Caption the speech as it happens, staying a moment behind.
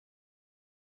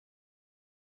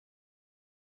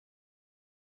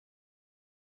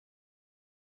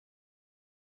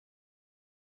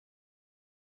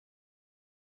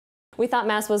we thought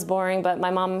Mass was boring, but my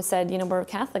mom said, you know, we're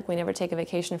Catholic, we never take a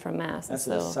vacation from Mass. That's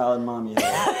a solid mom you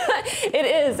have.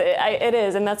 It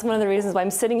is, and that's one of the reasons why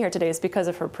I'm sitting here today is because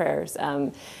of her prayers.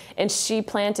 And she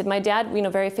planted, my dad, you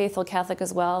know, very faithful Catholic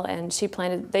as well, and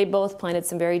they both planted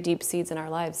some very deep seeds in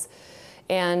our lives.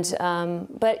 And,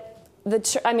 but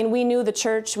I mean, we knew the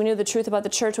church, we knew the truth about the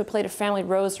church, we played a family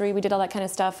rosary, we did all that kind of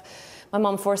stuff. My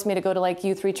mom forced me to go to like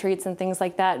youth retreats and things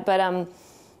like that, but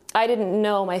I didn't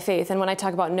know my faith, and when I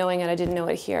talk about knowing it, I didn't know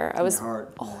it here. I was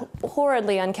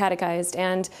horridly uncatechized,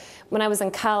 and when I was in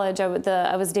college,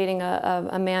 I was dating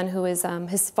a man who was,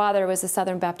 his father was a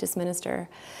Southern Baptist minister,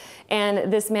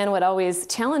 and this man would always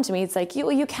challenge me. It's like,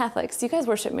 you Catholics, you guys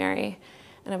worship Mary,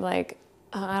 and I'm like,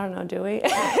 I don't know, do we?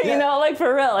 You know, like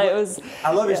for real, it was.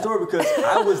 I love your story because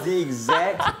I was the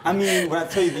exact, I mean, when I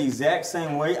tell you the exact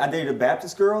same way, I dated a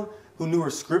Baptist girl who knew her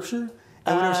scripture,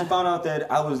 and whenever she found out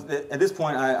that I was, at this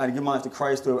point, I'd given my life to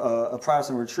Christ to a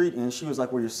Protestant retreat, and she was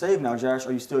like, well, you're saved now, Josh,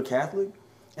 are you still Catholic?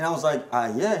 And I was like,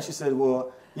 yeah, and she said,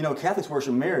 well, you know, Catholics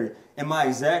worship Mary, and my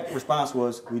exact response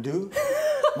was, we do?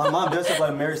 My mom does have a lot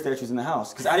of Mary statues in the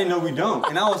house, because I didn't know we don't.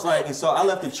 And I was like, and so I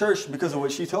left the church because of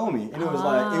what she told me. And it was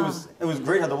like, it was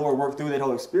great how the Lord worked through that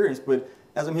whole experience, but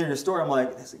as I'm hearing your story, I'm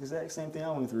like, that's the exact same thing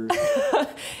I went through.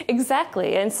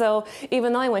 Exactly. And so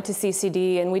even though I went to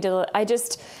CCD and we did, I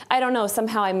don't know,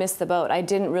 somehow I missed the boat. I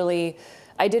didn't really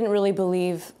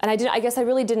believe, and I guess I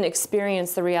really didn't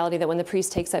experience the reality that when the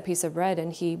priest takes that piece of bread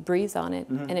and he breathes on it,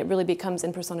 and it really becomes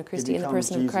in persona Christi, in the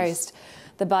person of Christ,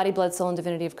 the body, blood, soul, and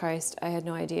divinity of Christ. I had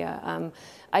no idea.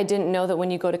 I didn't know that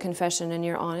when you go to confession and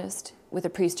you're honest with a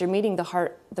priest, you're meeting the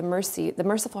heart, the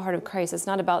merciful heart of Christ. It's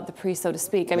not about the priest, so to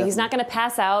speak. I mean, he's not going to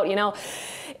pass out, you know.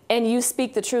 And you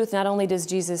speak the truth. Not only does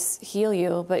Jesus heal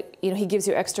you, but you know, he gives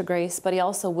you extra grace, but he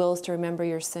also wills to remember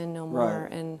your sin no more.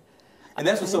 Right. And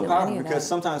that's what's so powerful, because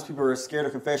sometimes people are scared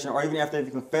of confession, or even after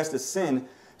they've confessed a sin,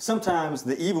 sometimes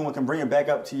the evil one can bring it back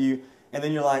up to you, and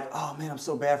then you're like, oh man, I'm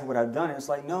so bad for what I've done. And it's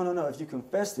like, no, if you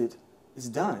confessed it, it's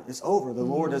done. It's over. The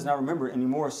Lord does not remember it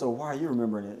anymore, so why are you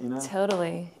remembering it, you know?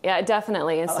 Totally. Yeah,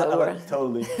 definitely. And so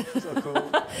totally. So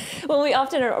cool. Well, we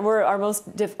often we're our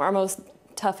most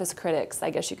toughest critics, I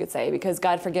guess you could say, because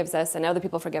God forgives us and other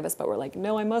people forgive us, but we're like,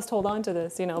 no, I must hold on to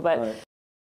this, you know, but